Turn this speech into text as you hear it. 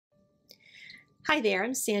Hi there,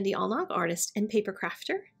 I'm Sandy Allnock, artist and paper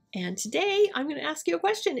crafter, and today I'm going to ask you a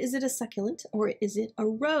question. Is it a succulent or is it a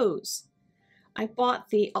rose? I bought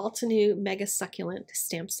the Altenew Mega Succulent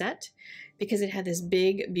stamp set because it had this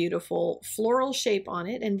big, beautiful floral shape on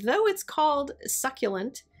it, and though it's called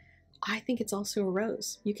succulent, I think it's also a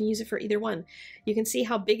rose. You can use it for either one. You can see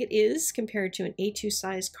how big it is compared to an A2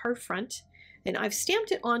 size card front, and I've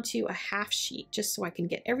stamped it onto a half sheet just so I can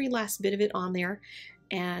get every last bit of it on there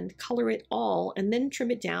and color it all and then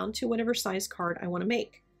trim it down to whatever size card I want to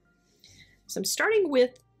make. So I'm starting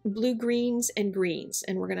with blue greens and greens,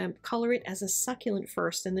 and we're going to color it as a succulent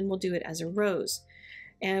first, and then we'll do it as a rose.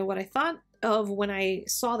 And what I thought of when I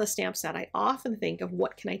saw the stamp set, I often think of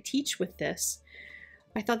what can I teach with this.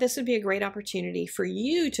 I thought this would be a great opportunity for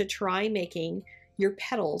you to try making your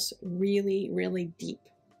petals really, really deep.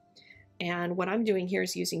 And what I'm doing here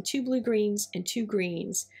is using 2 blue greens and 2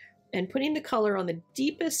 greens and putting the color on the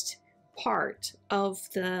deepest part of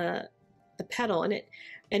the petal.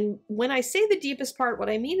 And when I say the deepest part, what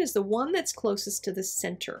I mean is the one that's closest to the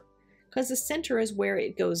center, because the center is where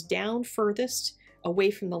it goes down furthest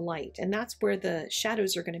away from the light, and that's where the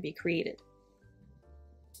shadows are going to be created.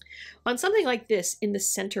 On something like this, in the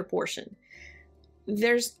center portion,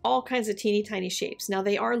 there's all kinds of teeny tiny shapes. Now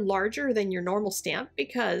they are larger than your normal stamp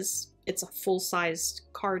because it's a full-sized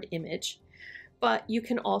card image, but you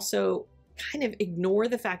can also kind of ignore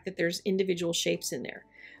the fact that there's individual shapes in there.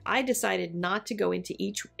 I decided not to go into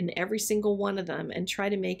each and every single one of them and try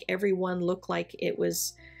to make every one look like it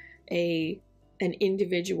was an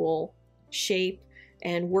individual shape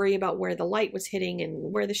and worry about where the light was hitting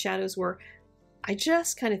and where the shadows were. I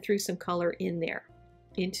just kind of threw some color in there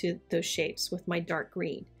into those shapes with my dark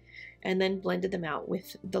green and then blended them out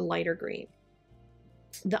with the lighter green.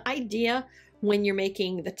 The idea when you're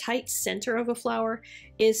making the tight center of a flower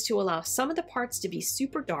is to allow some of the parts to be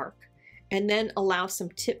super dark and then allow some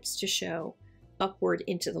tips to show upward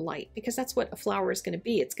into the light, because that's what a flower is going to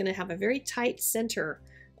be. It's going to have a very tight center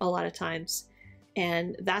a lot of times,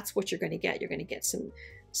 and that's what you're going to get. You're going to get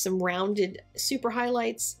some rounded super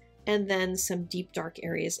highlights and then some deep dark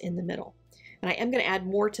areas in the middle. And I am going to add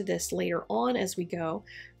more to this later on as we go,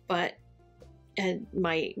 but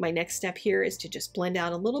my next step here is to just blend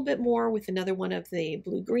out a little bit more with another one of the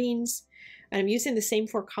blue greens. And I'm using the same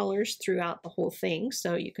 4 colors throughout the whole thing,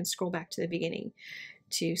 so you can scroll back to the beginning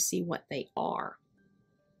to see what they are.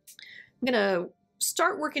 I'm going to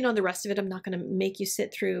start working on the rest of it. I'm not going to make you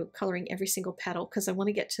sit through coloring every single petal because I want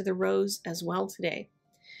to get to the rose as well today.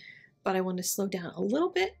 But I want to slow down a little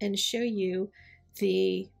bit and show you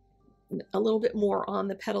a little bit more on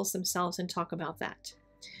the petals themselves and talk about that.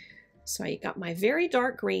 So I got my very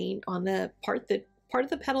dark green on the part of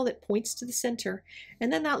the petal that points to the center,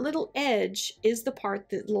 and then that little edge is the part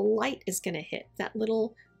that the light is going to hit, that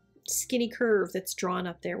little skinny curve that's drawn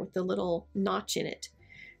up there with the little notch in it.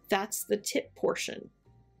 That's the tip portion.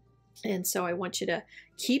 And so I want you to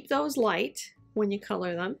keep those light when you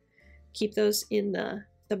color them, keep those in the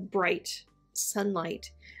bright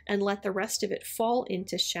sunlight, and let the rest of it fall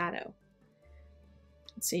into shadow.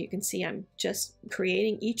 So you can see I'm just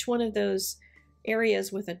creating each one of those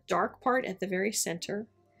areas with a dark part at the very center,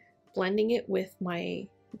 blending it with my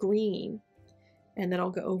green, and then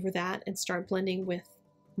I'll go over that and start blending with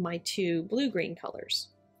my 2 blue-green colors.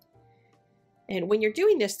 And when you're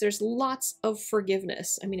doing this, there's lots of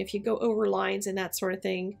forgiveness. I mean, if you go over lines and that sort of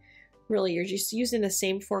thing, really you're just using the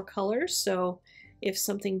same 4 colors, so if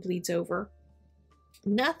something bleeds over,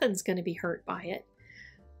 nothing's going to be hurt by it.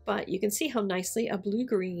 But you can see how nicely a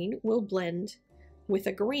blue-green will blend with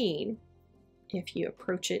a green if you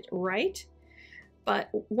approach it right. But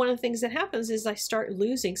one of the things that happens is I start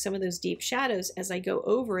losing some of those deep shadows as I go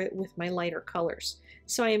over it with my lighter colors.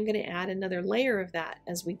 So I am going to add another layer of that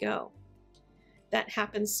as we go. That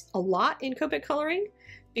happens a lot in Copic coloring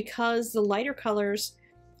because the lighter colors,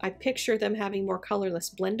 I picture them having more colorless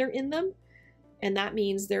blender in them, and that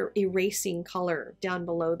means they're erasing color down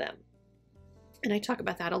below them. And I talk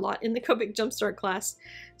about that a lot in the Copic Jumpstart class.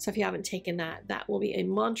 So if you haven't taken that, that will be a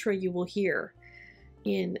mantra you will hear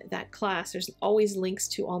in that class. There's always links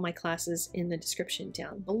to all my classes in the description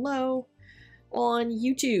down below on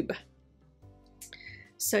YouTube.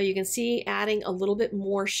 So you can see adding a little bit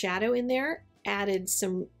more shadow in there added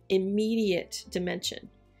some immediate dimension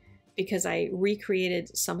because I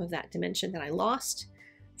recreated some of that dimension that I lost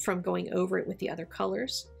from going over it with the other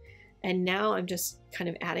colors. And now I'm just kind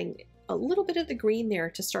of adding a little bit of the green there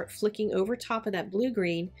to start flicking over top of that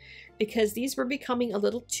blue-green because these were becoming a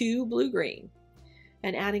little too blue-green.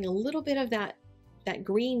 And adding a little bit of that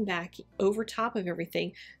green back over top of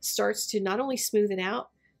everything starts to not only smooth it out,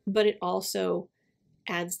 but it also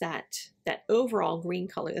adds that overall green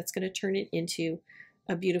color that's going to turn it into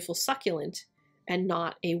a beautiful succulent and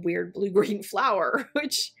not a weird blue-green flower,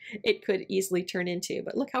 which it could easily turn into.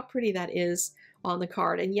 But look how pretty that is on the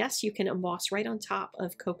card. And yes, you can emboss right on top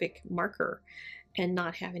of Copic marker and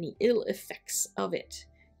not have any ill effects of it.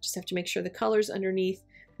 Just have to make sure the colors underneath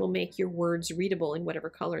will make your words readable in whatever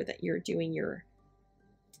color that you're doing your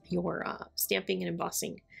stamping and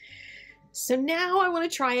embossing. So now I want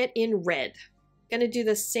to try it in red. I'm going to do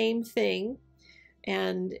the same thing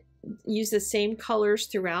and use the same colors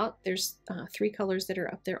throughout. There's 3 colors that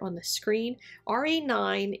are up there on the screen.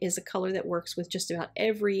 RA9 is a color that works with just about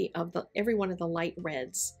every one of the light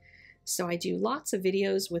reds. So I do lots of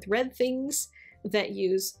videos with red things that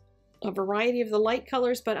use a variety of the light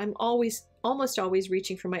colors, but I'm almost always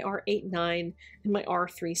reaching for my R89 and my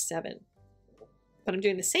R37. But I'm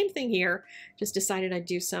doing the same thing here, just decided I'd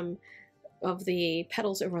do some of the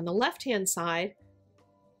petals over on the left-hand side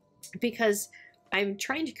because I'm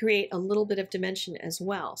trying to create a little bit of dimension as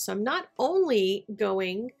well. So I'm not only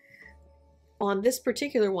going on this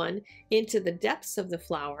particular one into the depths of the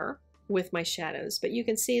flower with my shadows, but you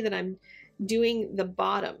can see that I'm doing the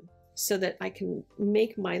bottom so that I can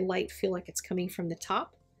make my light feel like it's coming from the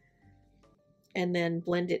top and then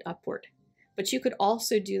blend it upward. But you could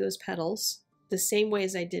also do those petals the same way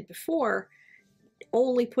as I did before,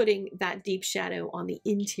 only putting that deep shadow on the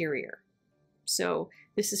interior. So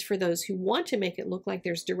this is for those who want to make it look like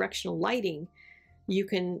there's directional lighting. You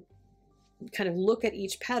can kind of look at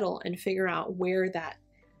each petal and figure out where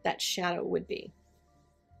that shadow would be.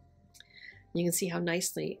 You can see how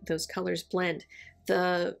nicely those colors blend.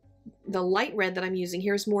 The light red that I'm using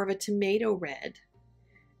here is more of a tomato red,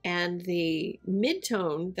 and the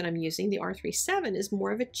mid-tone that I'm using, the R37, is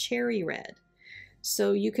more of a cherry red.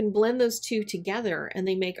 So you can blend those two together and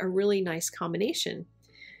they make a really nice combination.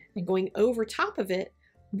 And going over top of it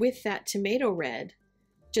with that tomato red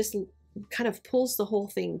just kind of pulls the whole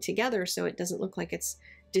thing together so it doesn't look like it's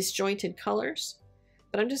disjointed colors.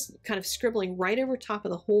 But I'm just kind of scribbling right over top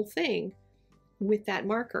of the whole thing with that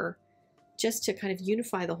marker just to kind of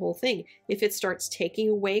unify the whole thing. If it starts taking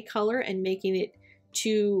away color and making it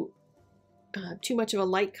too much of a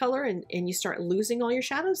light color and you start losing all your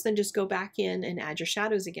shadows, then just go back in and add your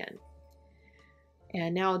shadows again.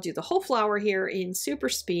 And now I'll do the whole flower here in super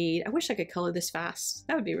speed. I wish I could color this fast.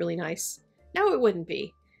 That would be really nice. No, it wouldn't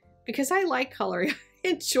be, because I like coloring. I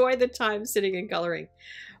enjoy the time sitting and coloring.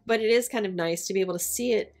 But it is kind of nice to be able to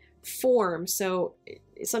see it form. So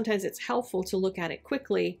sometimes it's helpful to look at it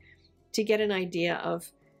quickly to get an idea of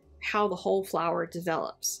how the whole flower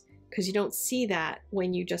develops, because you don't see that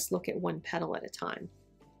when you just look at one petal at a time.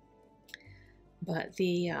 But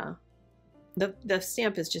the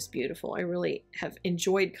stamp is just beautiful. I really have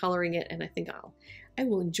enjoyed coloring it, and I think I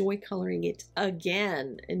will enjoy coloring it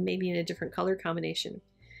again, and maybe in a different color combination.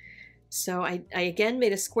 So I again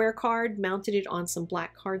made a square card, mounted it on some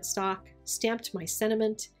black cardstock, stamped my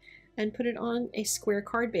sentiment, and put it on a square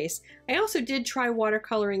card base. I also did try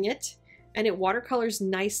watercoloring it, and it watercolors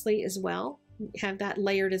nicely as well. Have that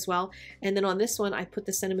layered as well. And then on this one, I put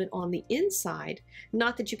the sentiment on the inside.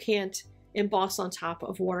 Not that you can't emboss on top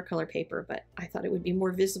of watercolor paper, but I thought it would be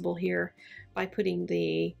more visible here by putting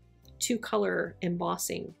the 2-color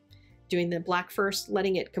embossing, doing the black first,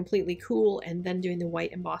 letting it completely cool, and then doing the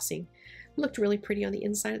white embossing. It looked really pretty on the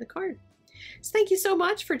inside of the card. So thank you so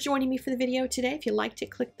much for joining me for the video today. If you liked it,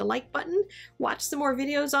 click the like button. Watch some more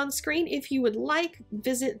videos on screen. If you would like,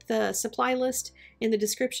 visit the supply list in the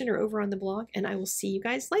description or over on the blog, and I will see you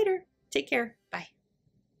guys later. Take care.